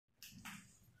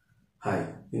Hi,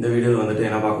 இந்த வீடியோவில் வந்துட்டு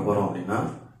என்ன பார்க்க போகிறோம் அப்படின்னா,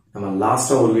 நம்ம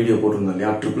லாஸ்ட்டாக ஒரு வீடியோ போட்டிருந்தோம்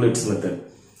இல்லையா, ட்ரிப்ளெட்ஸ் மெத்தட்.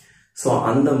 ஸோ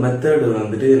அந்த மெத்தட்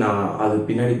வந்துட்டு நான் அது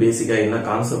பின்னாடி பேசிக்காக என்ன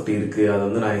கான்செப்ட் இருக்குது அதை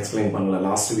வந்து நான் எக்ஸ்பிளைன் பண்ணல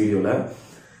லாஸ்ட் வீடியோவில்.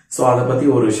 ஸோ அதை பற்றி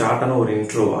ஒரு ஷார்ட்டான ஒரு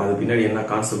இன்ட்ரோ, அது பின்னாடி என்ன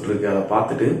கான்செப்ட் இருக்குது அதை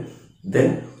பார்த்துட்டு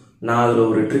தென் நான் அதில்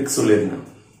ஒரு ட்ரிக் சொல்லியிருந்தேன்.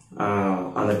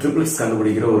 அந்த ட்ரிப்ளெட்ஸ்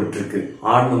கண்டுபிடிக்கிற ஒரு ட்ரிக்கு,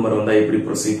 ஆட் நம்பர் வந்தால் எப்படி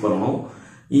ப்ரொசீட் பண்ணணும்,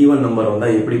 ஈவன் நம்பர்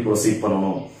வந்தால் எப்படி ப்ரொசீட்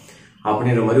பண்ணணும்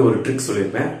அப்படின்ற மாதிரி ஒரு ட்ரிக்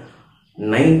சொல்லியிருப்பேன்.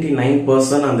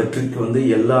 99% அந்த ட்ரிக் வந்து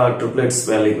எல்லா ட்ரிப்ளெட்ஸ்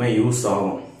வேலைக்குமே யூஸ்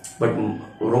ஆகும். பட்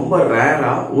ரொம்ப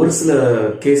ரேரா ஒரு சில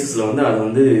கேசஸ்ல வந்து அது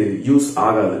வந்து யூஸ்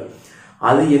ஆகாது.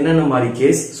 அது என்னென்ன மாதிரி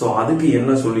கேஸ், ஸோ அதுக்கு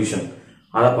என்ன சொல்யூஷன்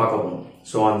அதை பார்க்க போகணும்.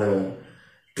 ஸோ அந்த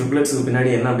ட்ரிப்ளெட்ஸுக்கு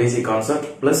பின்னாடி என்ன பேசிக்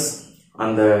கான்செப்ட் பிளஸ்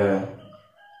அந்த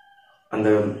அந்த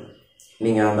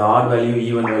நீங்கள் அந்த ஆட் வேல்யூ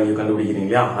ஈவன் வேல்யூ கண்டுபிடிக்கிறீங்க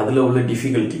இல்லையா, அதில் உள்ள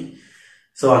டிஃபிகல்ட்டி.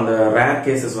 ஸோ அந்த ரேர்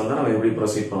கேசஸ் வந்து நம்ம எப்படி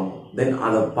ப்ரொசீட் பண்ணணும், தென்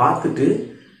அதை பார்த்துட்டு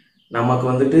நமக்கு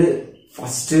வந்துட்டு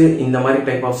ஃபர்ஸ்ட் இந்த மாதிரி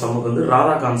டைப் ஆஃப் சம்முக்கு வந்து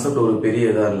ராதா கான்செப்ட் ஒரு பெரிய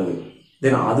இதாக இருந்தது.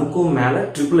 தென் அதுக்கும் மேலே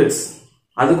ட்ரிப்ளெட்ஸ்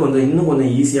அதுக்கு வந்து இன்னும் கொஞ்சம்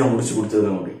ஈஸியாக முடிச்சு கொடுத்தது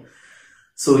நமக்கு.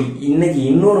 ஸோ இன்னைக்கு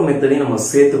இன்னொரு மெத்தடையும் நம்ம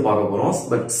சேர்த்து பார்க்க போகிறோம்.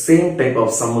 பட் சேம் டைப்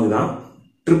ஆஃப் சம்முக்கு தான்,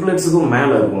 ட்ரிப்ளெட்ஸுக்கும்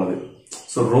மேலே இருக்கும் அது.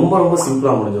 ஸோ ரொம்ப ரொம்ப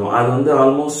சிம்பிளாக முடிஞ்சிடும். அது வந்து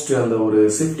ஆல்மோஸ்ட் அந்த ஒரு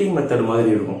ஷிஃப்டிங் மெத்தட் மாதிரி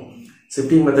இருக்கும்.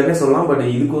 ஷிஃப்டிங் மெத்தட்னே சொல்லலாம், பட்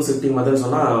இதுக்கும் ஷிஃப்டிங் மெத்தட்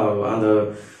சொன்னால் அந்த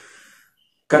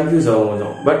கன்ஃபியூஸ் ஆகும்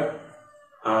கொஞ்சம். பட்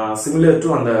சிமிலர் டு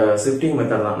அந்த ஷிஃப்டிங்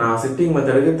மெத்தட் தான். நான் ஷிஃப்டிங்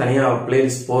மெத்தடுக்கு தனியாக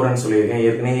பிளேலிஸ்ட் போறேன்னு சொல்லியிருக்கேன்.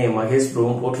 ஏற்கனவே மகேஷ்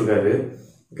ப்ரோவும் போட்டிருக்காரு,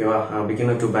 ஓகேவா,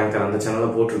 பிகினர் டு பேங்கர் அந்த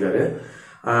சேனலில் போட்டிருக்காரு.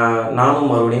 நானும்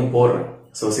மறுபடியும் போடுறேன்.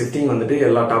 ஸோ ஷிஃப்டிங் வந்துட்டு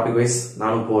எல்லா டாபிக் வைஸ்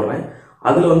நானும் போடுறேன்.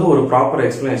 அதில் வந்து ஒரு ப்ராப்பர்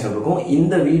எக்ஸ்பிளனேஷன் இருக்கும்.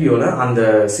 இந்த வீடியோவில் அந்த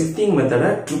ஷிஃப்டிங் மெத்தடை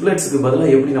ட்ரிப்ளெட்ஸுக்கு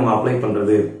பதிலாக எப்படி நம்ம அப்ளை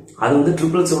பண்ணுறது, அது வந்து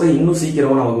ட்ரிப்ளெட்ஸோட இன்னும்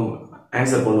சீக்கிரமாக நமக்கு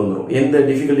ஆன்சர் கொண்டு வந்துடும். எந்த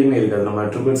டிஃபிகல்ட்டியுமே இருக்காது. நம்ம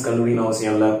ட்ரிப்ளெட்ஸ் கண்டுபிடிக்கணும்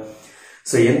அவசியம் இல்லை.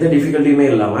 ஸோ எந்த டிஃபிகல்ட்டியுமே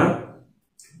இல்லாமல்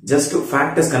ஜஸ்ட்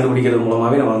ஃபேக்டர்ஸ் கண்டுபிடிக்கிறது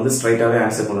மூலமாவே நம்ம வந்து ஸ்ட்ரைட்டாகவே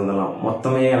ஆன்சர் கொண்டு வந்துடலாம்.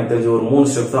 மொத்தமே எனக்கு தெரிஞ்ச ஒரு 3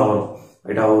 ஸ்டெப் தான் வரும்.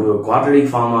 ரைட்டா, ஒரு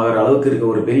குவாட்ரடிக் ஃபார்ம் ஆகிற அளவுக்கு இருக்க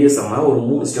ஒரு பெரிய சம்மை ஒரு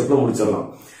 3 ஸ்டெப்ல முடிச்சிடலாம்.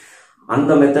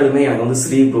 அந்த மெத்தடுமே எனக்கு வந்து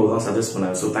ஸ்ரீ ப்ரோ தான் சஜஸ்ட்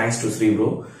பண்ணாரு. So thanks to Sri bro.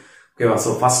 ஓகேவா,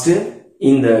 ஸோ ஃபர்ஸ்ட்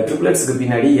இந்த ட்ரிப்ளெட்ஸுக்கு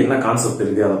பின்னாடி என்ன கான்செப்ட்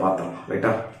இருக்கு அதை பார்த்தோம்.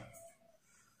 ரைட்டா,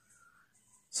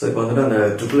 ஸோ இப்போ வந்துட்டு அந்த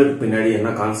ட்ரிப்ளெட் பின்னாடி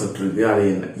என்ன கான்செப்ட் இருக்கு, அது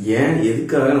என்ன, ஏன்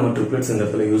எதுக்காக நம்ம ட்ரிப்ளெட்ஸ் இந்த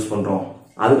இடத்துல யூஸ் பண்றோம்,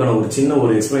 அதுக்கான ஒரு சின்ன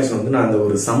ஒரு எக்ஸ்பிளேஷன் வந்து நான் அந்த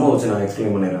ஒரு சம்மை வச்சு நான்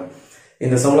எக்ஸ்பிளைன் பண்ணிடுறேன்.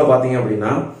 இந்த சம்மில் பார்த்தீங்க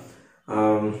அப்படின்னா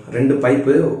 2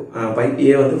 பைப்பு, பைப்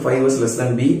ஏ வந்து 5 hours less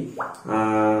than B,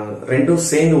 ரெண்டும்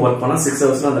சேர்ந்து ஒர்க் பண்ணால் 6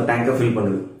 hours அந்த டேங்கை ஃபில்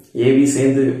பண்ணுது. ஏபி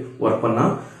சேர்ந்து ஒர்க்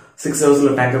பண்ணால் 6 hours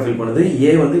டேங்கை ஃபில் பண்ணுது.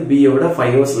 ஏ வந்து பியை விட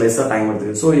 5 hours லெஸ்ஸாக டைம்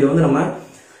எடுத்துக்குது. ஸோ இது வந்து நம்ம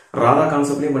ராதா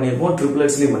கான்செப்ட்லையும் பண்ணியிருப்போம்,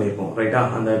 ட்ரிப்ளெட்ஸ்லையும் பண்ணியிருப்போம். ரைட்டா,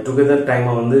 அந்த டுகெதர்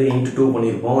டைமை வந்து இன்ட்டு 2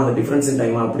 பண்ணியிருப்போம், அந்த டிஃபரன்ஸ் இன்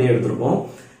டைமை அப்படியே எடுத்திருப்போம்.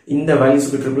 இந்த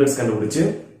வேல்யூஸ்க்கு ட்ரிப்ளெட்ஸ் கண்டுபிடிச்சு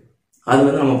அது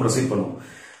வந்து நம்ம ப்ரொசீட் பண்ணுவோம்.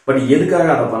 பட் எதுக்காக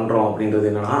அதை பண்றோம் அப்படின்றது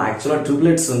என்னன்னா, ஆக்சுவலா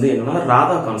ட்ரிப்ளெட்ஸ் வந்து என்னன்னா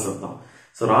ராதா கான்செப்ட் தான்.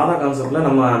 ஸோ ராதா கான்செப்ட்ல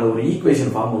நம்ம அந்த ஒரு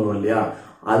ஈக்குவேஷன் ஃபார்ம் பண்ணுவோம் இல்லையா,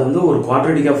 அது வந்து ஒரு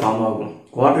குவாட்ரடிக்கா ஃபார்ம் ஆகும்.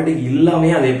 குவாட்ரடிக்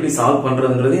இல்லாமே அதை எப்படி சால்வ்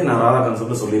பண்றதுன்றது நான் ராதா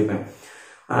கான்செப்ட்ல சொல்லியிருப்பேன்.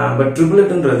 பட்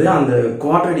ட்ரிப்ளெட்ன்றது அந்த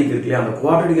குவாட்ரடிக் இருக்கு இல்லையா, அந்த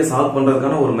குவாட்ரடிக்கை சால்வ்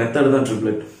பண்றதுக்கான ஒரு மெத்தட் தான்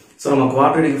ட்ரிப்ளெட். ஸோ நம்ம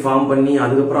குவாட்ரடிக் ஃபார்ம் பண்ணி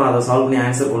அதுக்கப்புறம் அதை சால்வ் பண்ணி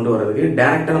ஆன்சர் கொண்டு வரதுக்கு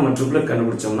டேரக்டா நம்ம ட்ரிப்ளெட்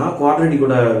கண்டுபிடிச்சோம்னா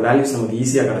குவாட்ரடிக்கோட வேல்யூஸ் நமக்கு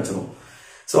ஈஸியா கிடைச்சிடும்.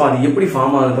 ஸோ அது எப்படி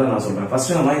ஃபார்ம் ஆகுதுன்றத நான் சொல்றேன்.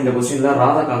 ஃபர்ஸ்ட் நம்ம இந்த கொஸ்டின்ல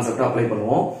ராதா கான்செப்ட் அப்ளை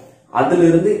பண்ணுவோம். அதுல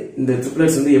இருந்து இந்த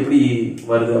ட்ரிப்ளெட்ஸ் வந்து எப்படி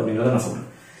வருது அப்படின்றத நான் சொல்றேன்.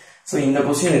 ஸோ இந்த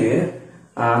கொஸ்டினுக்கு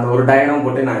அந்த ஒரு டயக்ராம்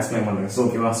போட்டு நான் எக்ஸ்பிளைன் பண்றேன். ஸோ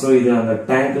ஓகேவா, ஸோ இது அந்த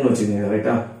டேங்க்னு வச்சுக்கோங்க.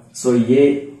 ரைட்டா, so A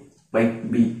by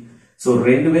B, so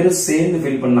 2 பேரும் சேர்ந்து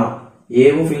ஃபில் பண்ணா,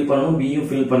 ஏவும் ஃபில் பண்ணணும் பியும்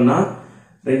ஃபில் பண்ணா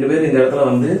 2 பேரும் இந்த இடத்துல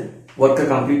வந்து ஒர்க்கை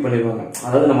கம்ப்ளீட் பண்ணிடுவாங்க.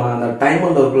 அதாவது நம்ம அந்த டைம்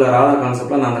அண்ட் ஒர்க்ல ராதா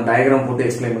கான்செப்ட்ல நான் அந்த டயக்ராம் போட்டு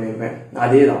எக்ஸ்பிளைன் பண்ணியிருப்பேன்.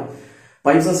 அதே தான்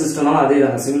பைப்ஸும் சிஸ்டம்னாலும் அதே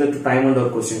தான், similar to time and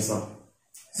work questions தான்.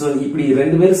 ஸோ இப்படி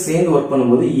 2 பேரும் சேர்ந்து ஒர்க்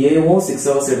பண்ணும்போது ஏவும் 6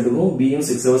 hours எடுத்துக்கும், பியும்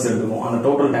 6 hours எடுத்துக்கும் அந்த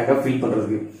டோட்டல் டேங்கை ஃபில்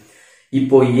பண்றதுக்கு.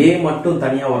 இப்போ ஏ மட்டும்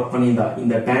தனியா ஒர்க் பண்ணியிருந்தா,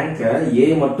 இந்த டேங்கை ஏ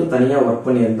மட்டும் தனியா ஒர்க்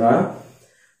பண்ணியிருந்தா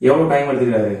எவ்வளவு டைம்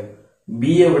எடுத்துக்கிறாரு,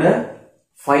 பியை விட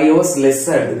 5 hours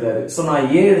லெஸ்ஸா எடுத்துக்கிறாரு. ஸோ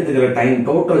நான் ஏ எடுத்துக்கிற டைம்,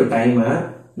 டோட்டல் டைமை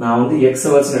நான் வந்து x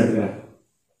hours எடுத்துக்கிறேன்.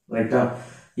 ரைட்டா,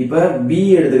 இப்ப பி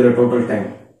எடுத்துக்கிற டோட்டல் டைம்,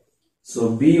 சோ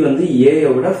b வந்து a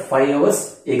விட 5 hours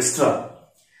எக்ஸ்ட்ரா.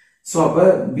 சோ அப்ப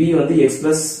b வந்து x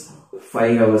plus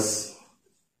 5 hours.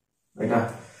 ரைட்டா,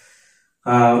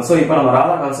 சோ இப்போ நம்ம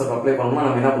ராதா கான்செப்ட் அப்ளை பண்ணோம்னா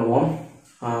நம்ம என்ன பண்ணுவோம்,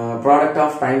 product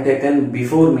of time taken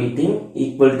before meeting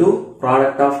equal to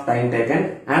product of time taken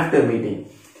after meeting.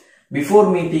 Before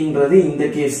மீட்டிங்ன்றது இந்த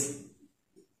கேஸ்.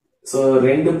 சோ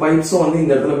 2 பைப்ஸும் வந்து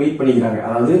இந்த இடத்துல மீட் பண்ணிக்கிறாங்க.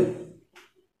 அதாவது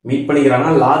மீட் பண்ணிக்கிறாங்க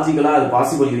லாஜிக்கலா அது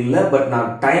பாசிபிள் இல்ல, பட் நான்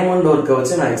டைம் அண்ட் ஒர்க்கை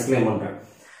வச்சு நான் எக்ஸ்பிளைன் பண்றேன்.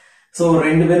 சோ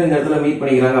 2 பேரும் இந்த இடத்துல மீட்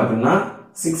பண்ணிக்கிறாங்க அப்படின்னா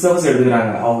 6 hours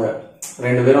எடுத்துக்கிறாங்க அவங்க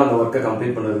 2 பேரும் அந்த ஒர்க்கை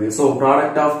கம்ப்ளீட் பண்றதுக்கு. So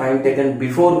product of time taken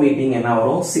before meeting என்ன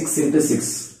வரும், 6 into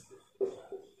 6.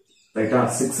 ரைட்டா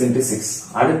 6 into 6.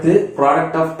 அடுத்து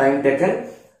product of time taken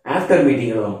after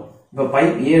meeting எழுதணும். இப்போ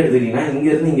பைப் ஏ எடுத்துக்கிட்டீங்கன்னா இங்க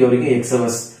இருந்து இங்க வரைக்கும் x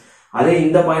hours, அதே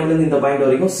இந்த பாயிண்ட்ல இருந்து இந்த பாயிண்ட்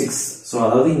வரைக்கும் 6. ஸோ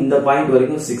அதாவது இந்த பாயிண்ட்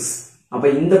வரைக்கும் 6. அப்ப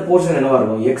இந்த போர்ஷன் என்னவா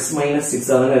இருக்கும்? x minus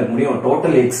 6 அதானே இருக்க முடியும்.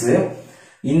 டோட்டல் x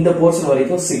இந்த போர்ஷன்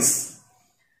வரைக்கும் 6.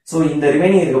 ஸோ இந்த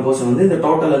ரிமைனிங் இருக்க போர்ஷன் வந்து இந்த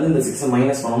டோட்டல் வந்து இந்த 6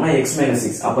 மைனஸ் பண்ணோம்னா x minus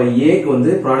 6. அப்ப ஏக்கு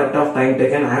வந்து product of time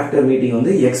taken after meeting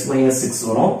வந்து x minus 6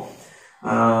 வரும்.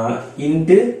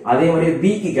 இன்ட்டு அதே மாதிரி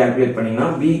பிக்கு கால்குலேட் பண்ணீங்கன்னா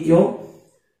பிக்கும்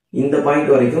இந்த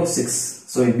பாயிண்ட் வரைக்கும் 6.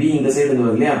 ஸோ பி இந்த சைடு இருந்து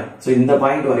வருது இல்லையா? ஸோ இந்த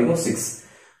பாயிண்ட் வரைக்கும் 6.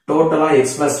 டோட்டலா x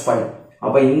plus 5.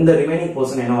 அப்ப இந்த ரிமைனிங்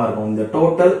போர்ஷன் என்னவா இருக்கும்? இந்த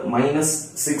டோட்டல் மைனஸ்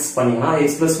 6 பண்ணீங்கன்னா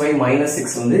x plus 5 minus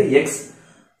 6 வந்து x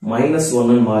minus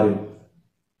 1 மாறும்.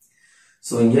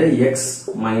 ஸோ இங்க x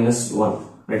minus 1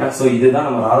 ரைட்டா? ஸோ இதுதான்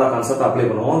நம்ம ராதா கான்செப்ட் அப்ளை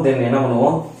பண்ணுவோம். தென் என்ன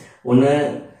பண்ணுவோம்? ஒன்னு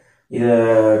இத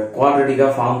குவாட்ரேட்டிக்கா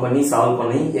ஃபார்ம் பண்ணி சால்வ்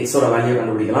பண்ணி எக்ஸோட வேல்யூ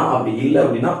கண்டுபிடிக்கலாம். அப்படி இல்ல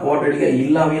அப்படின்னா குவாட்ரேட்டிக்கா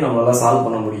இல்லாமே நம்மளால சால்வ்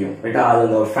பண்ண முடியும். ரைட்டா? அது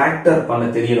அந்த ஃபேக்டர் பண்ண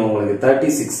தெரியணும் உங்களுக்கு.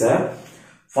 36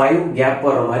 5 கேப்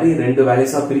வர்ற மாதிரி ரெண்டு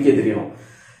வேல்யூஸா பிரிக்க தெரியணும்.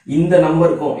 இந்த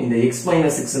நம்பருக்கும் இந்த x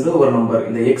minus 6 ஒரு நம்பர்,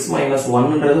 இந்த x minus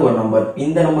 1 ஒரு நம்பர்.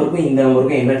 இந்த நம்பருக்கும் இந்த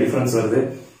நம்பருக்கும் என்ன டிஃபரன்ஸ் வருது?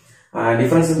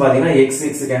 டிஃபரன்ஸ் பாத்தீங்கன்னா x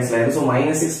கேன்சல் ஆயிடும். ஸோ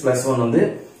 -6 plus 1 வந்து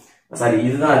சாரி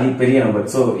இதுதான் அது பெரிய நம்பர்.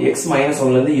 ஸோ x minus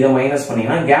 1ல இருந்து இதை மைனஸ்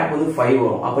பண்ணீங்கன்னா கேப் வந்து 5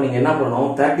 வரும். அப்ப நீங்க என்ன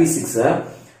பண்ணணும்? 36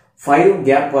 5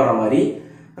 கேப் வர்ற மாதிரி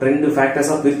ரெண்டு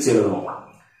ஃபேக்டர்ஸா பிரிச்சு எழுதணும்.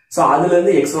 ஸோ அதுல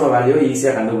இருந்து x ஓட வேல்யூ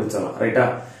ஈஸியா கண்டுபிடிச்சிடலாம். ரைட்டா?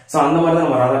 ஸோ அந்த மாதிரி தான்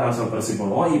நம்ம ராதா கான்செப்ட் ப்ரொசீட்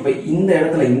பண்ணுவோம். இப்ப இந்த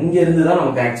இடத்துல இங்க இருந்து தான்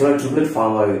நமக்கு ஆக்சுவலா ட்ரிப்ளெட்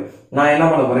ஃபார்ம் ஆகுது. நான் என்ன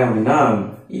பண்ண போறேன் அப்படின்னா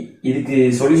இதுக்கு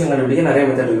சொல்யூஷன் கண்டுபிடிக்க நிறைய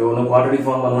மெத்தட் இருக்கு. ஒன்னு குவாட்ரேட்டிக்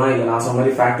ஃபார்ம் பண்ணலாம், இல்ல நான் சொன்ன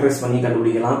மாதிரி ஃபேக்டரைஸ் பண்ணி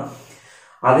கண்டுபிடிக்கலாம்.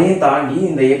 அதையும் தாண்டி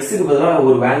இந்த எக்ஸுக்கு பதிலாக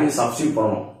ஒரு வேல்யூ சப்ஸ்டியூட்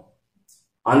பண்ணணும்.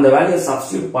 அந்த வேல்யூ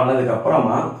சப்ஸ்டியூட் பண்ணதுக்கு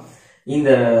அப்புறமா இந்த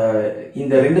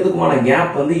இந்த ரெண்டுத்துக்குமான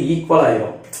கேப் வந்து ஈக்குவல்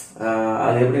ஆயிரும்.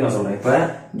 அது எப்படி நான் சொல்றேன்? இப்ப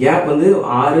கேப் வந்து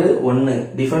 6 1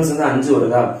 டிஃபரன்ஸ் வந்து 5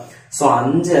 வருதா? சோ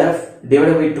 5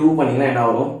 டிவைட் பை 2 பண்ணீங்கன்னா என்ன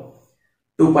வரும்?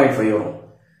 2.5 வரும்.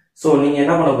 சோ நீங்க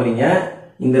என்ன பண்ண போறீங்க?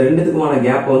 இந்த ரெண்டுத்துக்குமான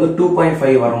கேப் வந்து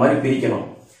 2.5 வர மாதிரி பிரிக்கணும்.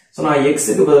 சோ நான்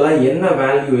எக்ஸுக்கு பதிலா என்ன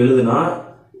வேல்யூ எழுதுனா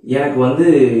எனக்கு வந்து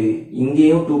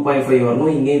இங்கேயும் 2.5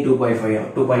 வரணும், இங்கேயும்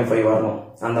 2.5 வரணும்.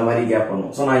 அந்த மாதிரி கேப்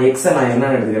பண்ணணும். சோ நான் x நான்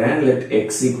என்ன எடுத்துக்கிறேன்? let x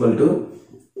equal to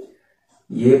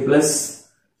a plus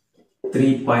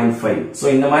 3.5. So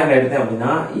இந்த மாதிரி நான் எடுத்தேன்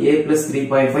அப்படின்னா a plus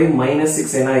 3.5 minus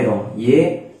 6 என்ன ஆயிடும்? a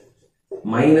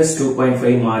minus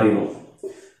 2.5 மாறிடும்.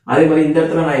 அதே மாதிரி இந்த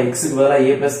இடத்துல நான் x க்கு பதிலா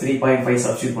a plus 3.5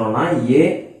 சப்ஸ்டிட்யூட் பண்ணோம்னா a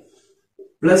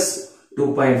plus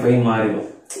 2.5 மாறிடும்.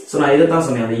 சோ நான் இதை தான்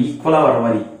சொன்னேன், அந்த ஈக்குவலா வர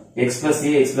மாதிரி x plus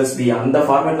a x plus b அந்த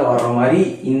ஃபார்மேட்ல வர்ற மாதிரி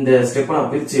இந்த ஸ்டெப் நான்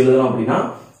பிரிச்சு எழுதணும். அப்படின்னா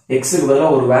x க்கு பதிலா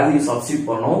ஒரு வேல்யூ சப்ஸ்டிட்யூட்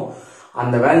பண்ணணும்.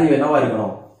 அந்த வேல்யூ என்னவா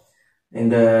இருக்கணும்?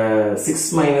 இந்த 6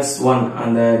 minus 1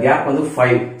 அந்த கேப் வந்து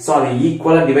 5. சோ அதை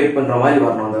ஈக்குவலா டிவைட் பண்ற மாதிரி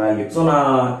வரணும் அந்த வேல்யூ. சோ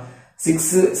நான்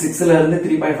 6ல இருந்து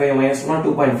 3.5 மைனஸ் பண்ணா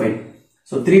 2.5.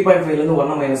 சோ 3.5ல இருந்து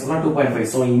 1 மைனஸ் பண்ணா 2.5.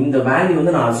 சோ இந்த வேல்யூ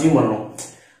வந்து நான் அஸ்யூம் பண்ணணும்.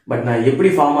 பட் நான்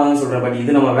எப்படி ஃபார்ம் ஆகுதுன்னு சொல்றேன். பட்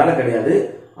இது நம்ம வேலை கிடையாது.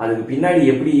 அதுக்கு பின்னாடி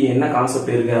எப்படி என்ன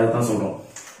கான்செப்ட் இருக்கு அதுதான் சொல்றோம்.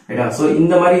 ரைட்டா? சோ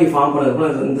இந்த மாதிரி ஃபார்ம்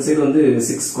பண்ணதுக்கு இந்த சைடு வந்து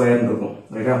 6 ஸ்கொயர் இருக்கும்.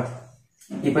 ரைட்டா?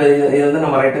 இப்ப இது வந்து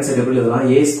நம்ம ரைட் ஹேண்ட் சைடு எப்படி எழுதலாம்?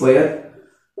 a square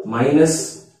minus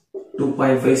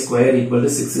 2.5 square equal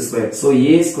to 6 square. So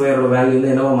a ஸ்கொயரோட வேல்யூ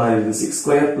வந்து என்னவா மாறிடுது? 6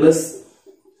 ஸ்கொயர் பிளஸ்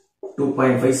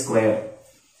 2.5 ஸ்கொயர்.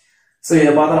 சோ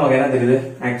இதை பார்த்தா நமக்கு என்ன தெரியுது?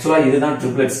 ஆக்சுவலா இதுதான்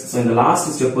ட்ரிப்ளெட்ஸ். சோ இந்த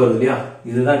லாஸ்ட் ஸ்டெப் வருது இல்லையா?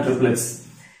 இதுதான் ட்ரிப்ளெட்ஸ்.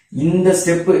 இந்த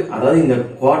ஸ்டெப் அதாவது இந்த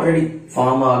குவாட்ரேட்டிக்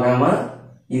ஃபார்ம் ஆகாம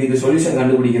இதுக்கு சொல்யூஷன்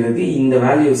கண்டுபிடிக்கிறதுக்கு இந்த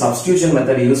வேல்யூ சப்ஸ்டிடியூஷன்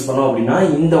மெத்தட் யூஸ் பண்ணோம் அப்படின்னா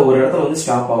இந்த ஒரு இடத்துல வந்து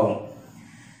ஸ்டாப் ஆகும்.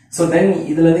 சோ தென்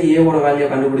இதுல இருந்து a ஓட வேல்யூ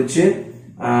கண்டுபிடிச்சு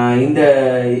இந்த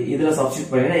இதுல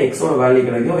சப்ஸ்டிட்யூட் பண்ணினா x ஓட வேல்யூ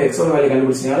கிடைக்கும். x ஓட வேல்யூ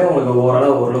கண்டுபிடிச்சீங்கனாலே உங்களுக்கு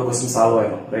ஓரளவு क्वेश्चन சால்வ்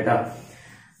ஆயிடும். ரைட்டா?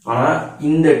 ஆனா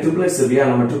இந்த ட்ரிப்ளெட்ஸ் இல்லையா,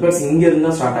 நம்ம ட்ரிப்ளெட்ஸ் இங்க இருந்து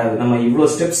தான் ஸ்டார்ட் ஆகுது. நம்ம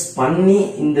இவ்வளவு ஸ்டெப்ஸ் பண்ணி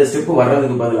இந்த ஸ்டெப்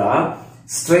வர்றதுக்கு பதிலா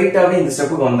ஸ்ட்ரைட்டாவே இந்த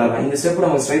ஸ்டெப்புக்கு வந்துடலாம். இந்த ஸ்டெப்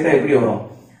நமக்கு ஸ்ட்ரைட்டா எப்படி வரும்?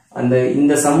 அந்த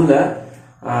இந்த சம்ல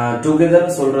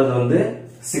டுகெதர் சொல்றது வந்து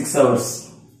 6 hours,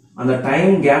 அந்த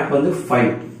டைம் கேப் வந்து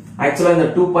 5. ஆக்சுவலா இந்த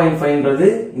 2.5ன்றது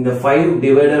இந்த 5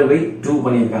 டிவைடட் பை 2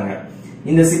 பண்ணிருக்காங்க.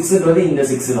 இந்த 6ன்றது இந்த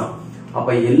 6 தான்.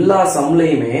 அப்ப எல்லா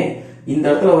சம்லயுமே இந்த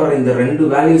இடத்துல வர இந்த ரெண்டு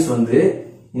வேல்யூஸ் வந்து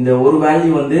இந்த ஒரு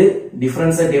வேல்யூ வந்து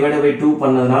டிஃபரன்ஸை டிவைடட் பை 2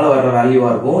 பண்ணதுனால வர்ற வேல்யூவா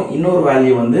இருக்கும். இன்னொரு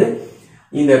வேல்யூ வந்து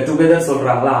இந்த டுகெதர்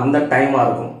சொல்றாங்களா அந்த டைமா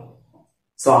இருக்கும்.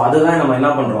 சோ அதுதான் நம்ம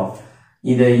என்ன பண்றோம்?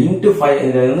 இத இன்டு 5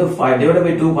 இத வந்து 5 டிவைடட்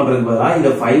பை 2 பண்றதுக்கு பதிலா இந்த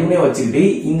 5னே வச்சுக்கிட்டு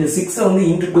இந்த 6 வந்து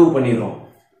இன்டு 2 பண்ணிடுறோம்.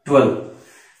 12.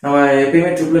 நம்ம எப்பயுமே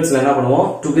ட்ரிப்ளெட்ஸ்ல என்ன பண்ணுவோம்?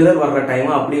 டுகெதர் வர்ற டைம்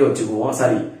அப்படியே வச்சுக்குவோம்.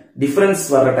 சாரி, டிஃபரன்ஸ்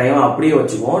வர்ற டைம் அப்படியே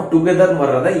வச்சுக்குவோம். டுகெதர்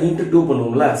வர்றத இன்டு 2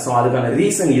 பண்ணுவோம்ல. சோ அதுக்கான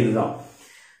ரீசன் இதுதான்.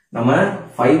 நம்ம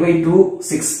 5/2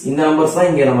 6 இந்த நம்பர்ஸ் தான்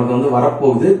இங்க நமக்கு வந்து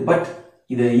வரப்போகுது. பட்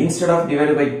இது இன்ஸ்டெட் ஆஃப்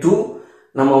டிவைடட் பை 2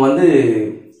 நம்ம வந்து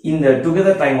இந்த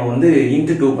டுகெதர் டைமை வந்து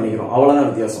இன்ட்டு 2 பண்ணிக்கிறோம், அவ்வளவுதான்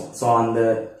வித்தியாசம். ஸோ அந்த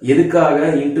எதுக்காக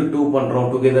இன்ட்டு 2 பண்றோம்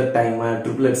டுகெதர் டைம்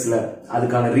ட்ரிப்ளெட்ஸ்ல,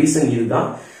 அதுக்கான ரீசன் இதுதான்.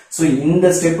 ஸோ இந்த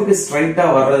ஸ்டெப்புக்கு ஸ்ட்ரைட்டா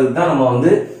வர்றது தான் நம்ம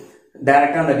வந்து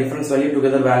டைரக்டா அந்த difference value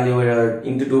together value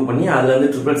into 2 பண்ணி அதுல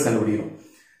இருந்து ட்ரிப்ளெட்ஸ் கண்டுபிடிக்கிறோம்.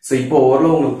 ஸோ இப்போ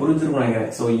ஓரளவு உங்களுக்கு புரிஞ்சிருக்கும்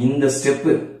நினைக்கிறேன். ஸோ இந்த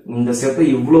ஸ்டெப்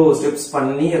இவ்வளோ ஸ்டெப்ஸ்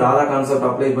பண்ணி ராதா கான்செப்ட்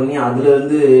அப்ளை பண்ணி அதுல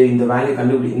இருந்து இந்த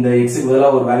வேல்யூ இந்த எக்ஸுக்கு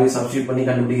பதிலாக ஒரு வேல்யூ சப்ஸ்டியூட் பண்ணி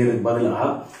கண்டுபிடிக்கிறதுக்கு பதிலாக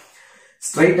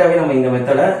ஸ்ட்ரைட்டாவே நம்ம இந்த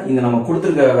மெத்தடை இந்த நம்ம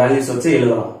கொடுத்துருக்க வேல்யூஸ் வச்சு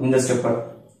எழுதலாம்.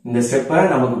 இந்த ஸ்டெப்பை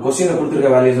நமக்கு கொஸ்டின்ல கொடுத்துருக்க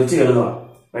வேல்யூஸ் வச்சு எழுதலாம்,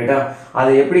 ரைட்டா?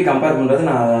 அதை எப்படி கம்பேர் பண்றது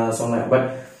நான் சொன்னேன். பட்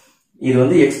இது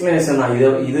வந்து எக்ஸ்பிளனேஷன் தான்.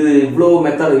 இது இவ்வளவு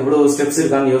மெத்தட் இவ்வளவு ஸ்டெப்ஸ்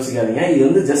இருக்கான்னு யோசிக்காதீங்க. இது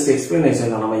வந்து ஜஸ்ட்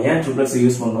எக்ஸ்பிளனேஷன் தான், நம்ம ஏன் ட்ரிப்ளெட்ஸ்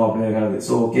யூஸ் பண்றோம் அப்படின்னு.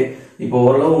 ஸோ ஓகே, இப்போ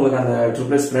ஓரளவு உங்களுக்கு அந்த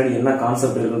ட்ரிப்ளெட்ஸ் பின்னாடி என்ன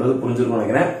கான்செப்ட் இருக்குன்றது புரிஞ்சிருக்கும்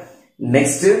நினைக்கிறேன்.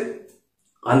 நெக்ஸ்ட்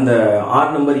அந்த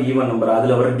ஆட் நம்பர் ஈவன் நம்பர்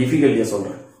அதுல வர டிஃபிகல்ட்டியை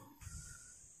சொல்றேன்.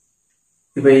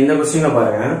 இப்போ இந்த கொஸ்டின்ல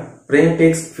பாருங்க, frame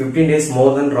tax 15 days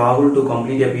more than Rahul to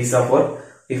complete a piece of work.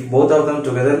 If both of them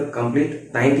together complete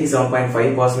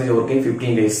 97.5% work in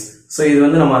 15 days. So இது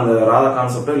வந்து நம்ம அந்த ராதா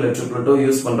கான்செப்டோ இல்லை ட்ரிப்ளெட்டோ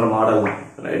யூஸ் பண்ற மாடல் தான்,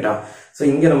 ரைட்டா? ஸோ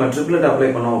இங்க நம்ம ட்ரிப்ளெட் அப்ளை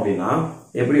பண்ணோம் அப்படின்னா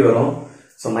எப்படி வரும்?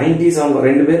 ஸோ 97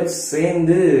 ரெண்டு பேரும்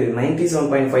சேர்ந்து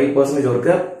 97.5%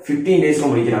 ஒர்க்கை 15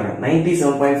 daysல முடிக்கிறாங்க.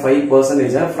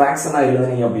 97.5% ஃபிராக்ஷனா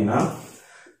எழுதுனீங்க அப்படின்னா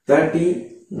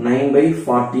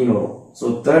 39/40 வரும். ஸோ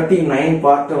 39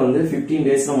 பார்ட்டை வந்து 15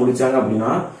 daysல முடிச்சாங்க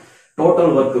அப்படின்னா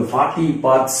டோட்டல் ஒர்க் 40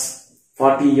 parts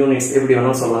 40 units எப்படி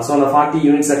வேணாலும் சொல்லலாம். ஸோ அந்த 40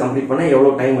 units கம்ப்ளீட் பண்ண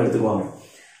எவ்வளவு டைம் எடுத்துக்குவாங்க?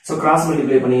 ஸோ கிராஸ்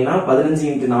மல்டிப்ளை பண்ணீங்கன்னா 15 ×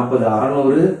 40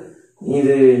 600.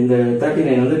 இது இந்த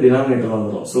 39 வந்து டினாமினேட்டர்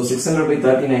வந்துடும். ஸோ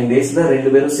 600/39 daysல ரெண்டு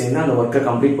பேரும் சேர்ந்து அந்த ஒர்க்கை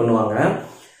கம்ப்ளீட் பண்ணுவாங்க.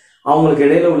 அவங்களுக்கு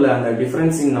இடையில உள்ள அந்த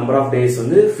difference in number of days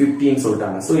வந்து 15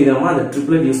 சொல்லிட்டாங்க. ஸோ இதை நம்ம அந்த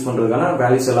ட்ரிப்ளெட் யூஸ் பண்றதுக்கான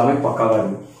வேல்யூஸ் எல்லாமே பக்காவா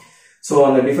இருக்கு. ஸோ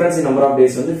அந்த difference in number of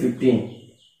days வந்து 15.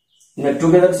 இந்த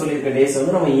டுகெதர் சொல்லியிருக்க டேஸ்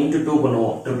வந்து நம்ம இன்ட்டு 2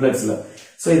 பண்ணுவோம் ட்ரிப்ளெட்ஸ்ல.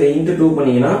 ஸோ இதை இன்ட்டு 2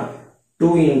 பண்ணீங்கன்னா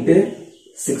 2 ×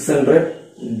 600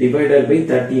 divided by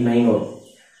 39 வரும்.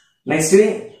 நெக்ஸ்ட்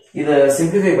இதை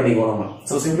சிம்பிளிஃபை பண்ணிக்குவோம் நம்ம.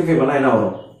 ஸோ சிம்பிளிஃபை பண்ணா என்ன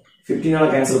வரும்? 15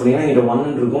 கேன்சல் பண்ணீங்கன்னா இங்க 1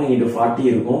 இருக்கும், இங்க 40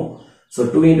 இருக்கும். ஸோ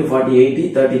 2 × 40 80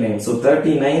 39. ஸோ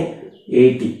 39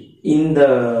 80 இந்த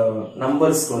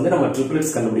நம்பர்ஸ்க்கு வந்து நம்ம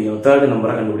ட்ரிப்ளெட்ஸ் கண்டுபிடிக்கணும், தேர்ட்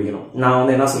நம்பரா கண்டுபிடிக்கணும். நான்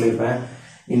வந்து என்ன சொல்லியிருப்பேன்,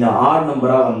 இந்த ஆட்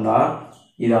நம்பரா வந்தா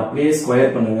இதை அப்படியே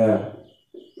ஸ்கொயர் பண்ணுங்க,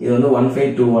 இது வந்து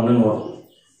 1521 வரும்.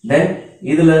 தென்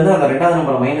இதுல இருந்து அந்த ரெண்டாவது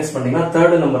நம்பரை மைனஸ் பண்ணீங்கன்னா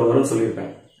தேர்ட் நம்பர் வரும்னு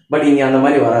சொல்லியிருப்பேன். பட் இங்க அந்த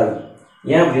மாதிரி வராது.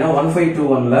 ஏன் அப்படின்னா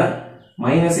 1521ல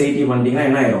 -80 பண்ணிட்டீங்கன்னா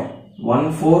என்ன ஆயிரும்?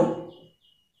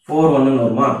 1441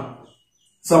 வருமா?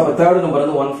 சோ அப்ப தேர்ட் நம்பர்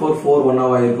வந்து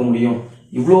 1441 இருக்க முடியும்.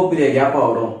 இவ்வளவு பெரிய கேப்பா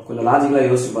வரும். கொஞ்சம் லாஜிக்கலா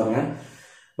யோசிச்சு பாருங்க.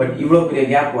 பட் இவ்வளவு பெரிய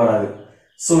கேப் வராது.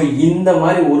 சோ இந்த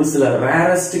மாதிரி ஒரு சில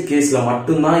ரேரஸ்ட் கேஸ்ல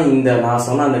மட்டும்தான் இந்த நான்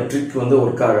சொன்ன அந்த ட்ரிக் வந்து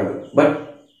ஒர்க் ஆகாது. பட்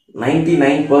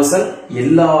 99%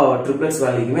 எல்லா ட்ரிப்ளெட்ஸ்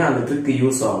வேல்யூக்குமே அந்த ட்ரிக்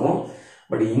யூஸ் ஆகும்.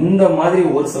 பட் இந்த மாதிரி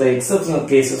ஒரு சில எக்ஸப்ஷனல்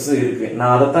கேசஸ் இருக்கு.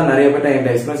 நான் அதைத்தான் நிறைய பேர்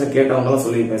என்கிட்ட எக்ஸ்பிளேஷன் கேட்டவங்க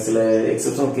சொல்லியிருப்பேன். சில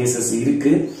எக்ஸப்ஷனல் கேசஸ்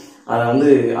இருக்கு, அதை வந்து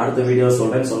அடுத்த வீடியோ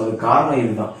சொல்றேன்னு சொன்னது காரணம்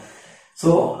இதுதான். ஸோ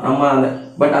நம்ம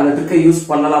அந்த ட்ரிக்கை யூஸ்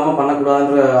பண்ணலாமா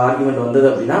பண்ணக்கூடாதுன்ற ஆர்குமெண்ட் வந்தது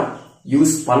அப்படின்னா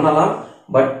யூஸ் பண்ணலாம்.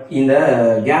 பட் இந்த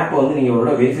கேப் வந்து நீங்க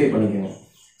ஒரு வெரிஃபை பண்ணிக்கணும்.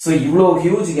 ஸோ இவ்வளோ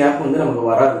ஹியூஜ் கேப் வந்து நமக்கு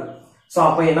வராது. ஸோ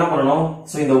அப்ப என்ன பண்ணணும்?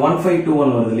 ஸோ இந்த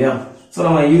 1521 வருது இல்லையா? ஸோ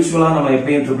நம்ம யூஸ்வலா நம்ம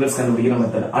எப்பயும் ட்ரிப்ளெட்ஸ் கண்டுபிடிக்கிற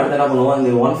மெத்தட். அடுத்து என்ன பண்ணுவோம்?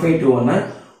 இந்த 1521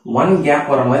 1 கேப்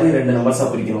வர மாதிரி ரெண்டு நம்பர்ஸா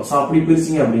பிரிக்கணும். ஸோ அப்படி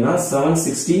பிரிச்சிங்க அப்படின்னா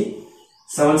 760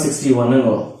 761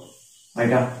 வரும்,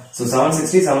 ரைட்டா? ஸோ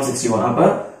 760 761. அப்ப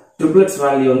ட்ரிப்ளெட்ஸ்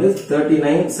வேல்யூ வந்து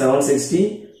 39 760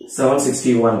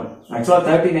 761. ஆக்சுவலா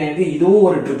 39 இதுவும்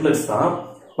ஒரு ட்ரிப்ளெட்ஸ் தான்.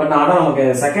 பட் ஆனா நமக்கு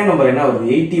செகண்ட் நம்பர் என்ன வருது?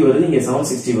 80 வருது, இங்க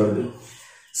 760 வருது.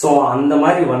 சோ அந்த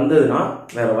மாதிரி வந்ததுன்னா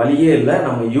வேற வழியே இல்லை.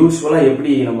 நம்ம யூஸ்வலா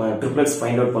எப்படி நம்ம ட்ரிப்ளெட்ஸ்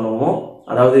ஃபைண்ட் அவுட் பண்ணுவோமோ,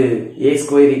 அதாவது a² =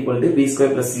 b² +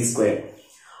 c²,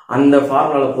 அந்த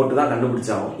ஃபார்முலால போட்டு தான்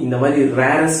கண்டுபிடிச்சாகும். இந்த மாதிரி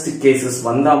ரேரஸ்ட் கேசஸ்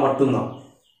வந்தா மட்டும்தான்.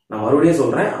 நான் மறுபடியும்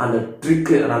சொல்றேன், அந்த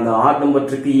ட்ரிக், அந்த add number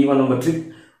trick, even number trick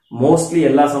mostly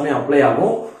எல்லா சமயம் அப்ளை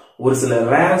ஆகும். ஒரு சில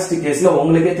ரேரஸ்ட் கேஸ்ல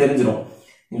உங்களுக்கே தெரிஞ்சிடும்.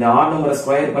 இந்த ஆட் நம்பரை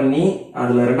ஸ்கொயர் பண்ணி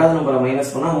அதுல ரெண்டாவது நம்பரை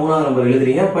மைனஸ் பண்ணா மூணாவது நம்பர்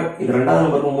எழுதுறீங்க. பட் இந்த ரெண்டாவது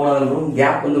நம்பருக்கும் மூணாவது நம்பருக்கும்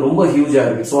கேப் வந்து ரொம்ப ஹியூஜா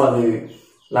இருக்கு. ஸோ அது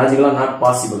லாஜிக்கலா நாட்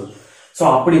பாசிபிள். ஸோ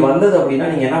அப்படி வந்தது அப்படின்னா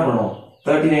நீங்க என்ன பண்ணுவோம்?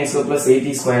 39² +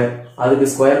 80² அதுக்கு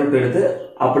ஸ்கொயர் ரூட் எடுத்து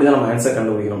அப்படிதான் நம்ம ஆன்சர்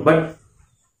கண்டுபிடிக்கணும். பட்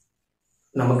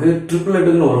நமக்கு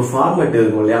ட்ரிப்ளெட்டுன்னு ஒரு ஃபார்மேட்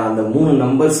இருக்கும் இல்லையா? அந்த 3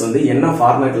 நம்பர்ஸ் வந்து என்ன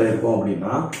ஃபார்மேட்ல இருக்கும்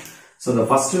அப்படின்னா, ஸோ இந்த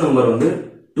ஃபர்ஸ்ட் நம்பர் வந்து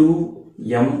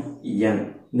 2mn,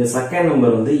 இந்த செகண்ட்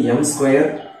நம்பர் வந்து m² +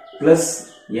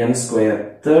 n²,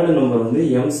 தேர்ட் நம்பர் வந்து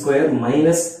m²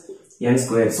 -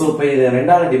 n². சோ இப்போ இதை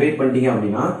ரெண்டால டிவைட் பண்ணிட்டீங்க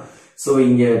அப்படின்னா, சோ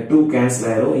இங்க 2 கேன்சல்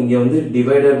ஆயிரும், இங்க வந்து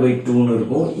டிவைடட் பை 2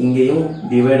 இருக்கும், இங்கேயும்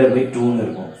டிவைடட் பை 2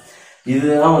 இருக்கும்.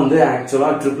 இதுதான் வந்து ஆக்சுவலா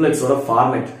ட்ரிப்ளெட்ஸோட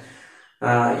ஃபார்மேட்.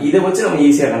 இதை வச்சு நம்ம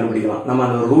ஈஸியா கண்டுபிடிக்கலாம். நம்ம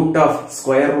அந்த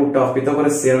square root of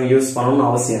Pythagoras theorem use பண்ணணும்னு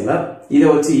அவசியம் இல்லை. இதை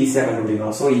வச்சு ஈஸியா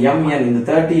கண்டுபிடிக்கலாம். ஸோ mn இந்த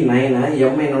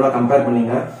 39 mnோட கம்பேர்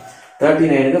பண்ணீங்க.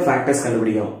 39க்கு ஃபேக்டர்ஸ்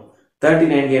கண்டுபிடிக்கணும்.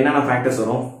 39க்கு என்னென்ன ஃபேக்டர்ஸ்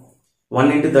வரும்?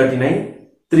 1 into 39,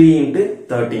 3 into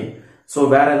 13. ஸோ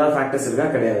வேற ஏதாவது ஃபேக்டர்ஸ் இருக்கா?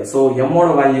 கிடையாது. ஸோ mோட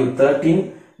வேல்யூ 13,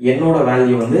 என்னோட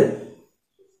வேல்யூ வந்து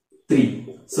 3.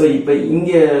 ஸோ இப்போ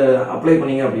இங்க அப்ளை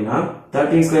பண்ணீங்க அப்படின்னா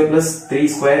 13 square plus 3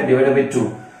 square divided by 2,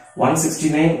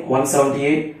 169,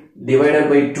 178 divided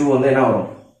by 2 வந்து என்ன வரும்?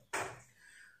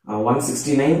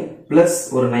 169 plus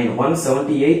ஒரு 9,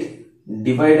 178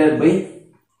 divided by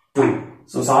 2.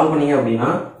 ஸோ சால்வ் பண்ணீங்க அப்படின்னா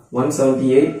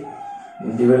 178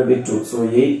 divided by 2, ஸோ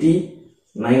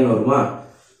 89 வருமா?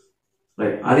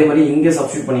 ரைட். அதே மாதிரி இங்க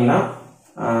சப்ஸ்டிட்யூட் பண்ணீங்கன்னா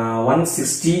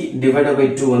 160 divided by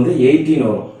 2 வந்து 18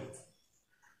 வரும்.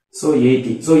 ஸோ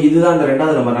 80. ஸோ இதுதான் அந்த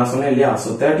ரெண்டாவது நம்பர் நான் சொன்னேன் இல்லையா? ஸோ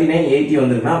 39 80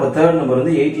 வந்துருக்குன்னா அப்போ தேர்ட் நம்பர்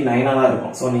வந்து 89 தான்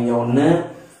இருக்கும். ஸோ நீங்க ஒன்னு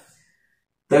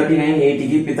 39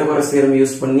 80க்கு பித்தகோரஸ் தியரம்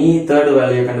யூஸ் பண்ணி தேர்ட்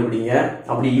வேல்யூ கண்டுபிடிங்க.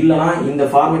 அப்படி இல்லைன்னா இந்த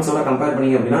ஃபார்மேட்ஸோட கம்பேர்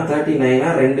பண்ணீங்க அப்படின்னா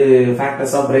 39 ரெண்டு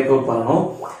ஃபேக்டர்ஸா பிரேக் அவுட் பண்ணணும்.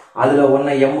 அதுல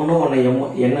ஒன்னு mன்னு ஒன்னு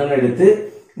என்னன்னு எடுத்து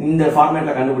இந்த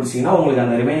ஃபார்மேட்ல கண்டுபிடிச்சீங்கன்னா உங்களுக்கு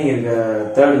அந்த ரிமைனிங் இருக்க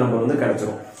தேர்ட் நம்பர் வந்து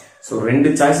கிடைச்சிடும். ஸோ ரெண்டு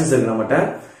சாய்ஸஸ் இருக்கு நம்மகிட்ட.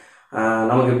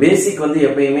 நமக்கு பேசிக் வந்து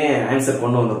எப்பயுமே ஆன்சர்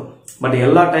கொண்டு வந்துடும். பட்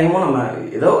எல்லா டைமும் நம்ம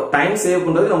ஏதோ டைம் சேவ்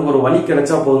பண்றது நமக்கு ஒரு வழி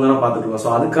கிடைச்சா போதும் தானே பார்த்துட்டு இருக்கோம்.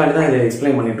 ஸோ அதுக்காண்டி தான் இதை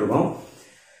எக்ஸ்பிளைன் பண்ணிட்டு இருக்கோம்.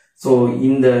 ஸோ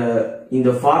இந்த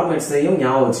ஃபார்மேட்ஸையும்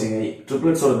ஞாபகம் வச்சுங்க.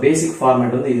 ட்ரிப்ளெட்ஸோட பேசிக்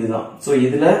ஃபார்மேட் வந்து இதுதான். ஸோ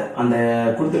இதுல அந்த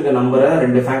கொடுத்துருக்க நம்பரை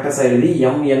ரெண்டு ஃபேக்டர்ஸா எழுதி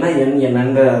m என்ன n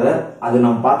என்னன்றத அது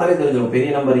நம்ம பார்த்தாலே தெரிஞ்சிடும்.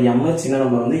 பெரிய நம்பர் m, சின்ன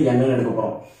நம்பர் வந்து n எடுக்க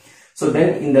போறோம். ஸோ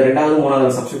தென் இந்த ரெண்டாவது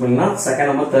மூணாவது சப்ஸ்டிட்யூட் பண்ணீங்கன்னா செகண்ட்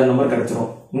நம்பர் தேர்ட் நம்பர்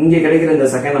கிடைச்சிடும். இங்க கிடைக்கிற இந்த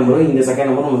செகண்ட் நம்பரும் இந்த செகண்ட்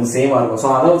நம்பரும் நமக்கு சேமா இருக்கும். ஸோ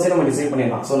அதை வச்சு நம்ம டிசைட்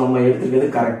பண்ணிடலாம். ஸோ நம்ம எடுத்துக்கிறது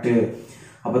கரெக்ட்.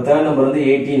 அப்ப தேர்ட் நம்பர் வந்து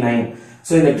 89.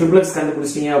 ஸோ இந்த ட்ரிப்ளெட்ஸ்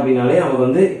கண்டுபிடிச்சிட்டீங்க அப்படின்னாலே நமக்கு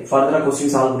வந்து ஃபர்தரா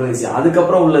கொஸ்டின் சால்வ் பண்றது ஈஸி.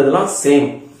 அதுக்கப்புறம் உள்ளதெல்லாம் சேம்.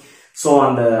 ஸோ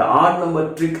அந்த add number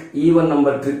trick, even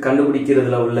number trick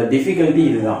கண்டுபிடிக்கிறதுல உள்ள டிஃபிகல்ட்டி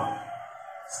இதுதான்.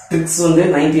 ட்ரிக்ஸ் வந்து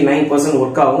 99%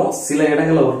 ஒர்க் ஆகும். சில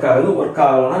இடங்கள்ல ஒர்க் ஆகுது. ஒர்க்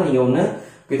ஆகலன்னா நீங்க ஒண்ணு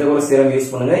பித்தகோரஸ் தியரம்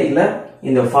யூஸ் பண்ணுங்க, இல்ல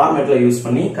இந்த ஃபார்மேட்ல யூஸ்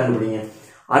பண்ணி கண்டுபிடிங்க.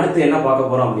 அடுத்து என்ன பார்க்க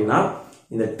போறோம் அப்படின்னா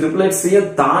இந்த ட்ரிப்ளெட்ஸையும்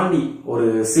தாண்டி ஒரு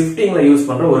ஷிஃப்டிங்ல யூஸ்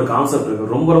பண்ற ஒரு கான்செப்ட்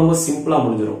இருக்கு. ரொம்ப ரொம்ப சிம்பிளா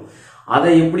முடிஞ்சிடும். அதை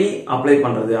எப்படி அப்ளை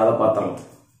பண்றது அதை பார்த்தலாம்.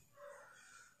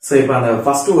 சோ இப்போ அந்த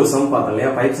ஃபர்ஸ்ட் ஒரு சம் பார்த்தோம் இல்லையா,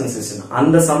 பைப் சென்சேஷன்.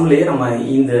 அந்த சம்லயே நம்ம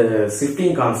இந்த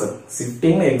ஷிஃப்டிங் கான்செப்ட்,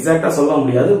 ஷிஃப்டிங் எக்ஸாக்டா சொல்ல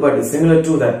முடியாது, பட் சிமிலர்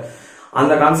டு தட்,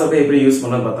 அந்த கான்செப்டை எப்படி யூஸ்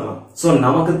பண்ண பார்த்தலாம். சோ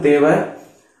நமக்கு தேவை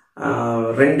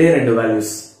ரெண்டு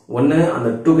வேல்யூஸ். ஒன்னு அந்த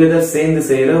டுகெதர் சேர்ந்து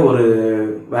செய்யற ஒரு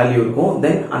வேல்யூ இருக்கும்,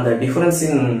 தென் அந்த டிஃபரன்ஸ்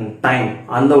இன் டைம்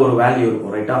அந்த ஒரு வேல்யூ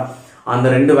இருக்கும். ரைட்டா, அந்த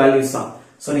ரெண்டு வேல்யூஸ் தான்.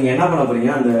 சோ நீங்க என்ன பண்ண போறீங்க,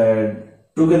 அந்த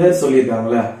டுகெதர்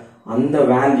சொல்லியிருக்காங்கல்ல அந்த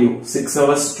வேல்யூ 6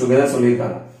 hours டுகெதர்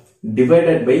சொல்லியிருக்காங்க,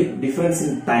 divided by difference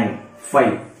in time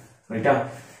 5. ரைட்டா,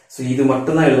 சோ இது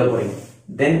மட்டும் தான் எழுத போறீங்க.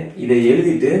 தென் இதை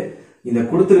எழுதிட்டு இந்த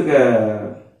கொடுத்திருக்க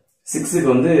 6க்கு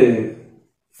வந்து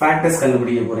ஃபேக்டர்ஸ்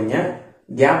கண்டுபிடிக்க போறீங்க.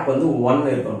 கேப் வந்து 1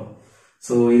 இருக்கணும்.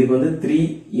 சோ இதுக்கு வந்து 3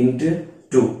 into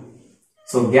 2.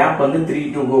 சோ கேப் வந்து 3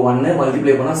 to 1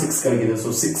 மல்டிப்ளை பண்ணா 6 கிடைக்குது. சோ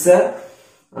 6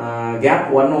 கேப்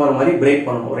 1 வர மாதிரி பிரேக்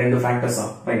பண்ணணும் ரெண்டு ஃபேக்டர்ஸ்.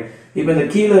 ரைட், இப்போ இந்த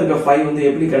கீழ இருக்க 5 வந்து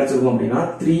எப்படி கிடைச்சிருக்கும் அப்படின்னா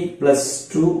 3 plus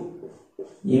 2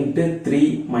 into 3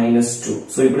 minus 2.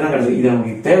 சோ இப்படி தான் கிடைச்சிருக்கு. இது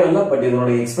நமக்கு தேவையில்லை, பட்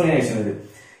இதோட எக்ஸ்பிளனேஷன் இது.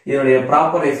 இதோட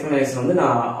ப்ராப்பர் எக்ஸ்பிளனேஷன் வந்து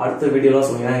நான் அடுத்த வீடியோலாம்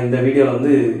சொல்லுவேன். இந்த வீடியோல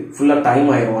வந்து ஃபுல்லா டைம்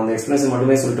ஆயிரும். அந்த எக்ஸ்பிளனேஷன்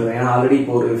மட்டுமே சொல்லிட்டு இருக்கேன். ஏன்னா ஆல்ரெடி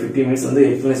இப்போ ஒரு 15 minutes வந்து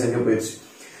எக்ஸ்பிளனேஷனுக்கு போயிடுச்சு.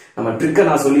 நம்ம ட்ரிக்கை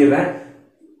நான் சொல்லிடுறேன்.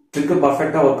 ட்ரிக்கு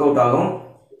பர்ஃபெக்டா ஒர்க் அவுட் ஆகும்.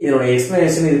 இதோட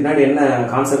எக்ஸ்பிளனேஷன் இதுக்கு முன்னாடி என்ன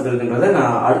கான்செப்ட் இருக்குன்றத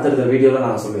நான் அடுத்தடுத்த வீடியோல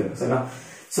நான் சொல்லிடுறேன். சரிங்களா,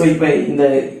 சோ இப்போ இந்த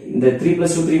 3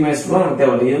 plus 2 3 minus 2 நமக்கு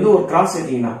தேவையில்லை. இது வந்து ஒரு கிராஸ்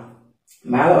செட்டிங் தான்.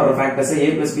 மேல வர factors a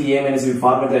plus b a minus b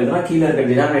ஃபார்மட்ல எழுதுனா கீழ இருக்க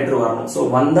டினாமினேட்டர் வரணும். சோ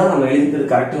வந்தா நம்ம எழுதிக்கிறது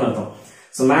கரெக்ட்னு அர்த்தம்.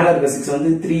 சோ மேல இருக்க 6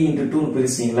 வந்து 3 into 2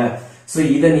 பிரிச்சீங்களா, சோ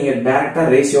இத நீங்க டைரக்டா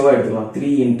ரேஷியோவா எடுத்துக்கலாம்.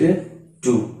 3 into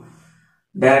 2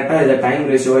 டைரக்டா இத டைம்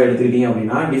ரேஷியோவா எடுத்துக்கிட்டீங்க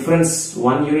அப்படின்னா டிஃபரன்ஸ்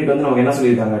 1 யூனிட் வந்து நமக்கு என்ன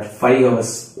சொல்லிருக்காங்க 5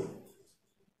 hours.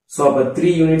 சோ அப்ப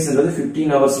 3 யூனிட்ஸ்ன்றது 15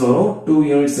 hours வரும், 2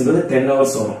 யூனிட்ஸ்ன்றது 10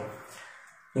 hours வரும்.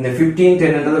 இந்த 15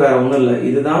 10ன்றது வேற ஒண்ணும் இல்ல,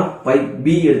 இதுதான் பைப்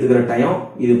B எடுத்துக்கிற டைம்,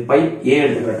 இது பைப் A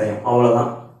எடுத்துக்கிற டைம். அவ்வளவுதான்.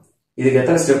 இதுக்கு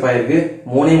எத்தனை ஸ்டெப் ஆயிருக்கு,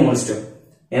 3 ஸ்டெப்.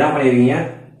 என்ன பண்ணிருக்கீங்க,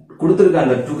 கொடுத்திருக்க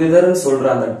அந்த டுகெதர்னு சொல்ற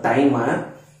அந்த டைம்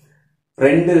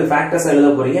ரெண்டு ஃபேக்டர்ஸ்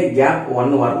எழுத போறீங்க. கேப்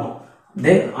 1 வரணும்.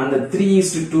 தென் அந்த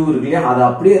 3:2 இருக்கு இல்லையா, அதை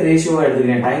அப்படியே ரேஷியோவா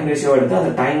எடுத்துக்கிறீங்க, டைம் ரேஷியோவா எடுத்து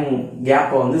அந்த டைம்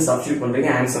கேப்பை வந்து சப்ஸ்டிட்யூட் பண்றீங்க,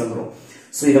 ஆன்சர் வந்துடும்.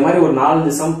 சோ இது மாதிரி ஒரு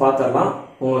 4 சம் பார்த்தரலாம்.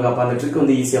 உங்களுக்கு அப்ப அந்த ட்ரிக்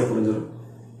வந்து ஈஸியா புரிஞ்சிடும்.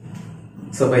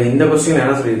 சோ இப்ப இந்த क्वेश्चन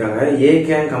என்ன சொல்லிருக்காங்க, A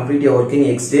can complete a work in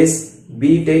x days, B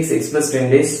takes x plus 10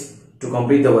 days to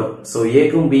complete the work. So A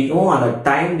க்கும் B க்கும் அந்த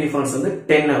டைம் டிஃபரன்ஸ் வந்து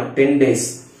 10 days.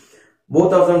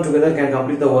 both of them together can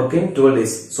complete the work in 12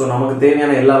 days. So நமக்கு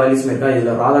தேவையான எல்லா வேல்யூஸும் இருக்கா,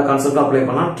 இதுல Radha concept apply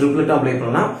பண்ணலாம், ட்ரிப்ளெட் அப்ளை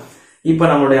பண்ணலாம். இப்போ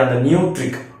நம்மளுடைய அந்த நியூ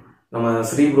ட்ரிக் நம்ம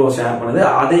ஸ்ரீ ப்ரோ ஷேர் பண்ணது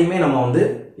அதையுமே நம்ம வந்து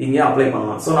இங்க அப்ளை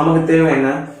பண்ணலாம். ஸோ நமக்கு தேவை என்ன,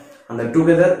 அந்த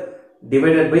டுகெதர்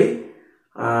டிவைடட் பை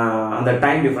அந்த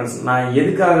டைம் டிஃபரன்ஸ். நான்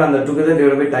எதுக்காக அந்த together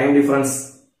divide by time difference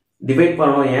divide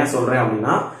பண்ணணும் ஏன் சொல்றேன்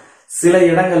அப்படின்னா, சில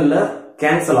இடங்கள்ல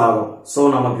கேன்சல் ஆகும். ஸோ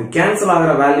நமக்கு கேன்சல்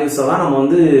ஆகிற வேல்யூஸ் தான் நம்ம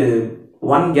வந்து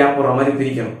 1 கேப் வர மாதிரி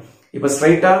பிரிக்கணும். இப்ப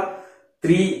ஸ்ட்ரைட்டா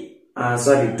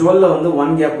 12ல வந்து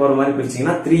 1 கேப் வர மாதிரி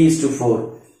பிரிச்சீங்கன்னா 3:4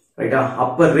 ரைட்டா.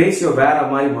 அப்ப ரேஷியோ வேற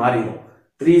மாதிரி மாறிடும்.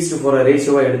 3:4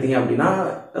 ரேஷியோவா எடுத்தீங்க அப்படின்னா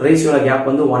ரேஷியோல கேப்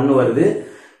வந்து 1 வருது.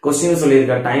 கொஸ்டின்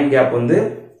சொல்லியிருக்க டைம் கேப் வந்து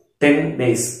 10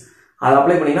 days. அதை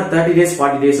அப்ளை பண்ணீங்கன்னா 30 days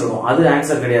 40 days வரும். அது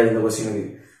ஆன்சர் கிடையாது இந்த கொஸ்டினுக்கு.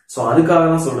 ஸோ அதுக்காக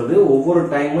தான் சொல்றது, ஒவ்வொரு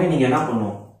டைமும் நீங்க என்ன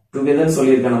பண்ணும், டுகெதர்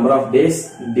சொல்லியிருக்க number of days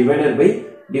divided by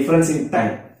difference in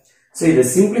time. So இதை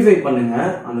சிம்பிளிஃபை பண்ணுங்க.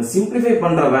 அந்த சிம்பிளிஃபை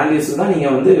பண்ற வேல்யூஸ் தான் நீங்க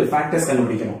வந்து ஃபேக்டர்ஸ்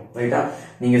கண்டுபிடிக்கணும் ரைட்டா.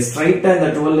 நீங்க ஸ்ட்ரைட்டா இந்த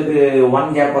 12க்கு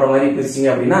 1 கேப் வர மாதிரி பிரிச்சீங்க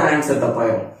அப்படின்னா ஆன்சர்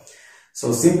தப்பாயிரும். ஸோ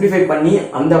சிம்பிளிஃபை பண்ணி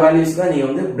அந்த வேல்யூஸ் தான் நீங்க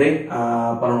வந்து பிரேக்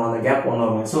பண்ணணும், அந்த கேப் ஒன்று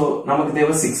வரும். ஸோ நமக்கு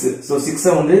தேவை 6. ஸோ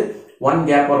 6 வந்து 1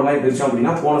 கேப் வர மாதிரி பிரிச்சோம்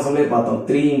அப்படின்னா போன சமயம் பார்த்தோம்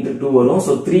 3:2 வரும்.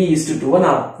 ஸோ 3:2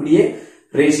 நான் அப்படியே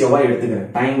ரேஷியோவா எடுத்துக்கிறேன்,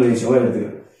 டைம் ரேஷியோவா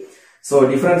எடுத்துக்கிறேன். ஸோ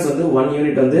டிஃபரன்ஸ் வந்து 1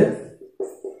 யூனிட் வந்து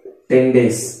 10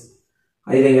 days.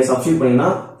 இதை இங்க சப்ஸ்டிட் பண்ணீங்கன்னா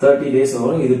 30 days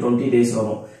வரும், இது 20 days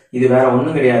வரும். இது வேற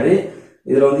ஒண்ணும் கிடையாது.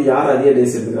 இதுல வந்து யார் அதிக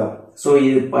டேஸ் எடுத்துக்கிறா, சோ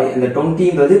இது இந்த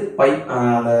 20ன்றது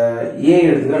அந்த A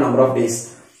எடுத்துக்கிற நம்பர் ஆஃப் டேஸ்,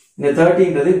 இந்த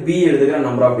 30ன்றது B எடுத்துக்கிற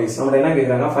நம்பர் ஆஃப் டேஸ். நம்ம என்ன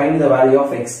கேக்குறாங்க, find the value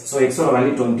of x. So x ஓட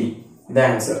வேல்யூ 20. இதான்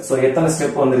ஆன்சர். சோ எத்தனை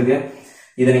ஸ்டெப் வந்திருக்கு,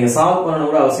 இதை நீங்க சால்வ்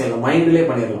பண்ணணும் கூட அவசியம் இல்லை, மைண்ட்லயே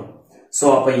பண்ணிடலாம். சோ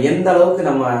அப்ப எந்த அளவுக்கு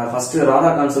நம்ம ஃபர்ஸ்ட்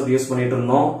ராதா கான்செப்ட் யூஸ் பண்ணிட்டு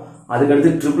இருந்தோம்,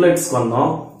 அதுக்கடுத்து ட்ரிப்ளெட்ஸ்க்கு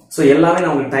வந்தோம். சோ எல்லாமே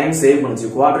நமக்கு டைம் சேவ் பண்ணுச்சு,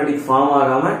 குவாட்ரடிக் ஃபார்ம்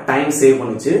ஆகாம டைம் சேவ்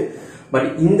பண்ணுச்சு. பட்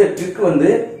இந்த ட்ரிக் வந்து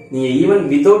நீங்க even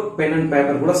without pen and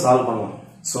paper கூட சால்வ் பண்ணலாம்.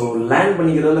 சோ லேர்ன்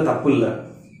பண்ணிக்கிறதுல தப்பு இல்லை,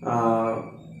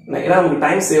 ஏன்னா நமக்கு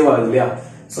டைம் சேவ் ஆகுது இல்லையா.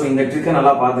 சோ இந்த ட்ரிக்கை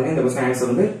நல்லா பாத்துங்க. இந்த கொஸ்டின்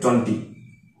ஆன்சர் வந்து 20.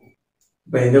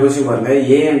 இப்ப இந்த கொஸ்டின் பாருங்க,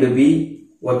 A and B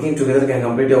working together can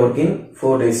complete your work in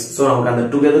 4 days. So நமக்கு அந்த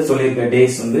டுகெதர் சொல்லியிருக்க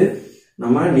டேஸ் வந்து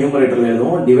நம்ம நியூமரேட்டர்ல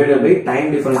எழுதுவோம், டிவைடட் பை டைம்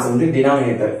டிஃபரன்ஸ் வந்து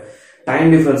டினாமினேட்டர். டைம்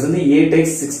டிஃபரன்ஸ் வந்து 8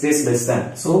 takes 6 days less than.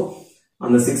 So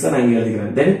அந்த 6 நான் இங்க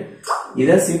எழுதிக்கிறேன். தென்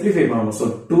இதை சிம்பிளிஃபை பண்ணணும். So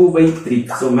 2/3.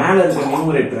 So மேல இருக்க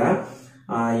நியூமரேட்டரை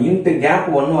இன்ட்டு கேப்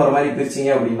 1 வர மாதிரி பிரிச்சீங்க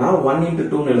அப்படின்னா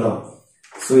 1:2 எழுதலாம்.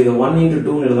 So இதை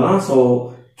 1:2 எழுதலாம். So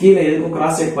கீழே எதுக்கும்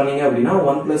கிராஸ் செக் பண்ணீங்க அப்படின்னா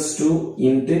 1 + 2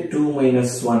 × 2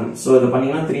 - 1. So இதை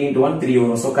பண்ணீங்கன்னா 3 × 1 3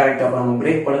 வரும். So correct. அப்ப நம்ம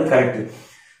பிரேக் பண்ணது கரெக்ட்.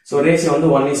 So ரேஷியோ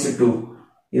வந்து 1:2.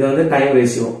 இது வந்து time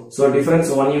ratio. So difference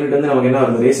 1 unit வந்து நமக்கு என்ன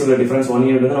வருது, ரேஷியோல டிஃபரன்ஸ் 1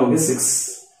 யூனிட் வந்து நமக்கு 6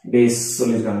 days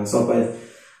சொல்லிருக்காங்க. சோ அப்ப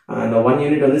அந்த 1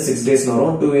 யூனிட் வந்து 6 days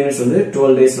வரும், 2 யூனிட்ஸ் வந்து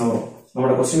 12 days வரும்.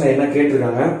 நம்மளோட क्वेश्चनல என்ன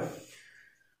கேட்டிருக்காங்க,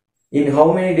 in how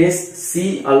many days C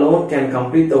alone can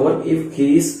complete the work if he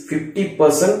is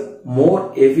 50% more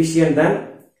efficient than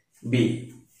B.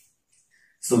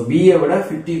 So B விட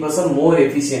 50% more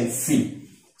efficient C.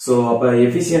 So அப்ப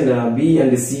efficient B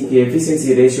and C க்கு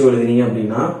efficiency ratio எழுதுனீங்க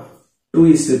அப்படின்னா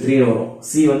 2:3 வரும்.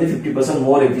 C வந்து 50%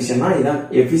 more efficient இதான்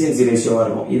efficiency ratio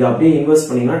இருக்கும். இது அப்படியே இன்வெர்ஸ்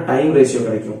பண்ணீங்கன்னா டைம் ரேஷியோ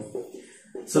கிடைக்கும்.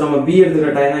 சோ நம்ம B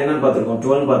எடுத்துக்கிற டைம் என்னன்னு பார்த்திருக்கோம்,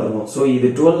 12 பார்த்திருக்கோம். சோ இது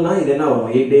 12னா இது என்ன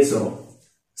வரும், 8 days வரும்.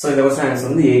 சோ இந்த क्वेश्चन ஆன்சர்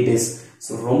வந்து 8 days.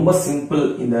 சோ ரொம்ப சிம்பிள்.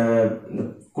 இந்த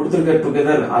கொடுத்திருக்க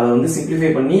டுகெதர் அதை வந்து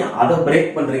சிம்பிளிஃபை பண்ணி அதை பிரேக்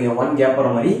பண்றீங்க 1 கேப் வர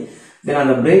மாதிரி. தென்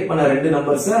அந்த பிரேக் பண்ண ரெண்டு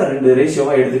நம்பர்ஸ் 2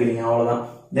 ரேஷியோவா எடுத்துக்கிறீங்க, அவ்வளவுதான்.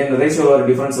 தென் ரேஷியோல ஒரு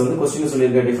டிஃபரன்ஸ் வந்து क्वेश्चन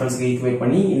சொல்லியிருக்க டிஃபரன்ஸ்க்கு ஈக்குவேட்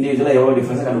பண்ணி இண்டிவிஜுவலா எவ்வளவு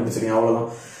டிஃபரன்ஸ் கண்டுபிடிச்சிருக்கீங்க, அவ்வளவுதான்.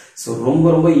 சோ ரொம்ப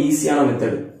ரொம்ப ஈஸியான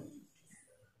மெத்தட்.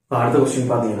 அடுத்த क्वेश्चन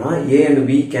பாத்தீங்கன்னா, A and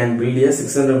B can build a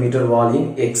 600 meter wall in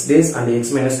x days and x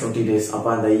 - 20 days. அப்ப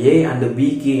அந்த A and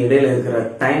B க்கு இடையில இருக்கிற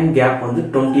டைம் கேப் வந்து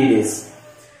 20 days.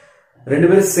 ரெண்டு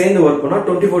பேரும் சேர்ந்து வர்க் பண்ணா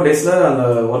 24 daysல அந்த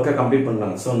வர்க்கை கம்ப்ளீட்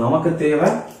பண்றாங்க. சோ நமக்கு தேவை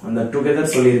அந்த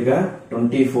டுகெதர் சொல்லியிருக்க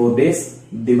 24 days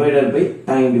divided by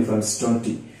time difference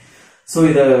 20. So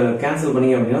இத கேன்சல்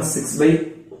பண்ணீங்க அப்படின்னா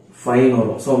 6/5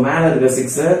 வரும். சோ மேல இருக்க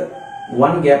 6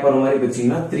 1 கேப் வர மாதிரி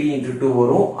பிரிச்சீங்கன்னா 3 × 2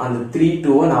 வரும். அந்த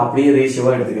 3/2 நான் அப்படியே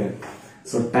ரேஷியோவா எடுத்துக்கிறேன்.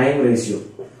 So time ratio.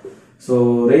 So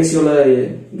ரேஷியோல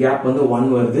gap வந்து 1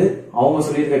 வருது, அவங்க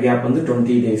சொல்லியிருக்க கேப் வந்து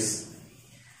 20 days.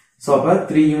 சோ அப்ப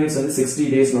 3 யூனிட்ஸ் வந்து 60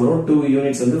 days வரும், 2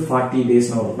 யூனிட்ஸ் வந்து 40 days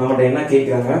வரும். நம்மகிட்ட என்ன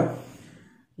கேக்குறாங்க,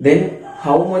 then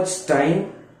how much time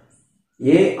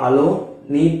A alone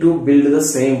need to build the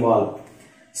same wall.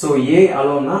 So A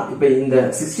alone னா இப்ப இந்த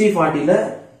 60-40ல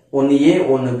ஒன்னு A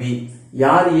ஒன்னு B.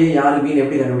 யார் A யார் B ன்னு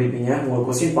எப்படி கண்டுபிடிப்பீங்க, உங்களுக்கு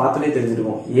क्वेश्चन பார்த்தாலே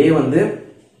தெரிஞ்சிருக்கும். A வந்து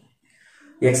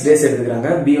x days எடுத்துக்கறாங்க,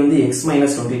 B வந்து x -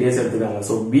 20 days எடுத்துக்கறாங்க.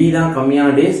 சோ B தான் கம்மியான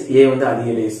டேஸ், A வந்து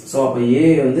அதிக டேஸ். சோ அப்ப A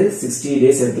வந்து 60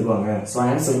 days எடுத்துக்குவாங்க. சோ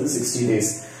ஆன்சர் வந்து 60 days.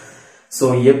 சோ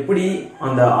எப்படி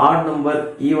அந்த add number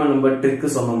even number trick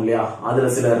சொன்னோம் இல்லையா, அதுல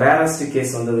சில ரேரஸ்ட்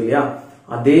கேஸ் வந்தது இல்லையா,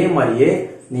 அதே மாதிரியே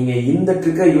நீங்க இந்த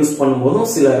ட்ரிக்கை யூஸ் பண்ணும்போதும்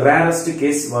சில ரேரஸ்ட்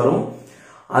கேஸ் வரும்.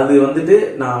 அது வந்துட்டு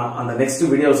நான் அந்த நெக்ஸ்ட்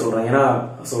வீடியோல சொல்றேன். ஏன்னா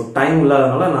டைம்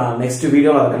இல்லாதனால நான் நெக்ஸ்ட்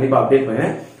வீடியோல அதை கண்டிப்பா அப்டேட்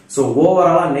பண்ணுவேன். சோ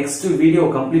ஓவராலா நெக்ஸ்ட் வீடியோ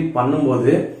கம்ப்ளீட்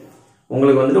பண்ணும்போது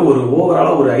உங்களுக்கு வந்துட்டு ஒரு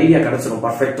ஓவராலா ஒரு ஐடியா கிடைச்சிடும்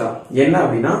பர்ஃபெக்டா. என்ன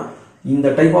அப்படின்னா இந்த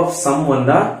டைப் ஆஃப் சம்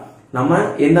வந்தா நம்ம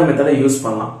எந்த மெத்தடை யூஸ்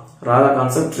பண்ணலாம், ராதா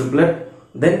கான்செப்ட், ட்ரிப்ளெட்,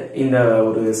 தென் இந்த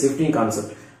ஒரு ஷிஃப்டிங்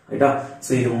கான்செப்ட், ரைட்டா.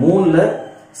 சோ இது மூணுல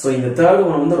இந்த தேர்ட்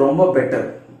ஒன் வந்து ரொம்ப பெட்டர்.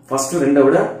 ஃபர்ஸ்ட் ரெண்டை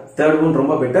விட தேர்ட் ஒன்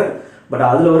ரொம்ப பெட்டர். பட்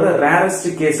அதுல வர ரேரஸ்ட்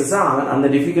கேசஸ் அந்த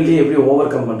டிஃபிகல்ட்டியை எப்படி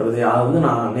ஓவர் கம் பண்றது அதை வந்து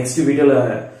நான் நெக்ஸ்ட் வீடியோல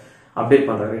அப்டேட்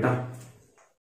பண்றேன், ரைட்டா.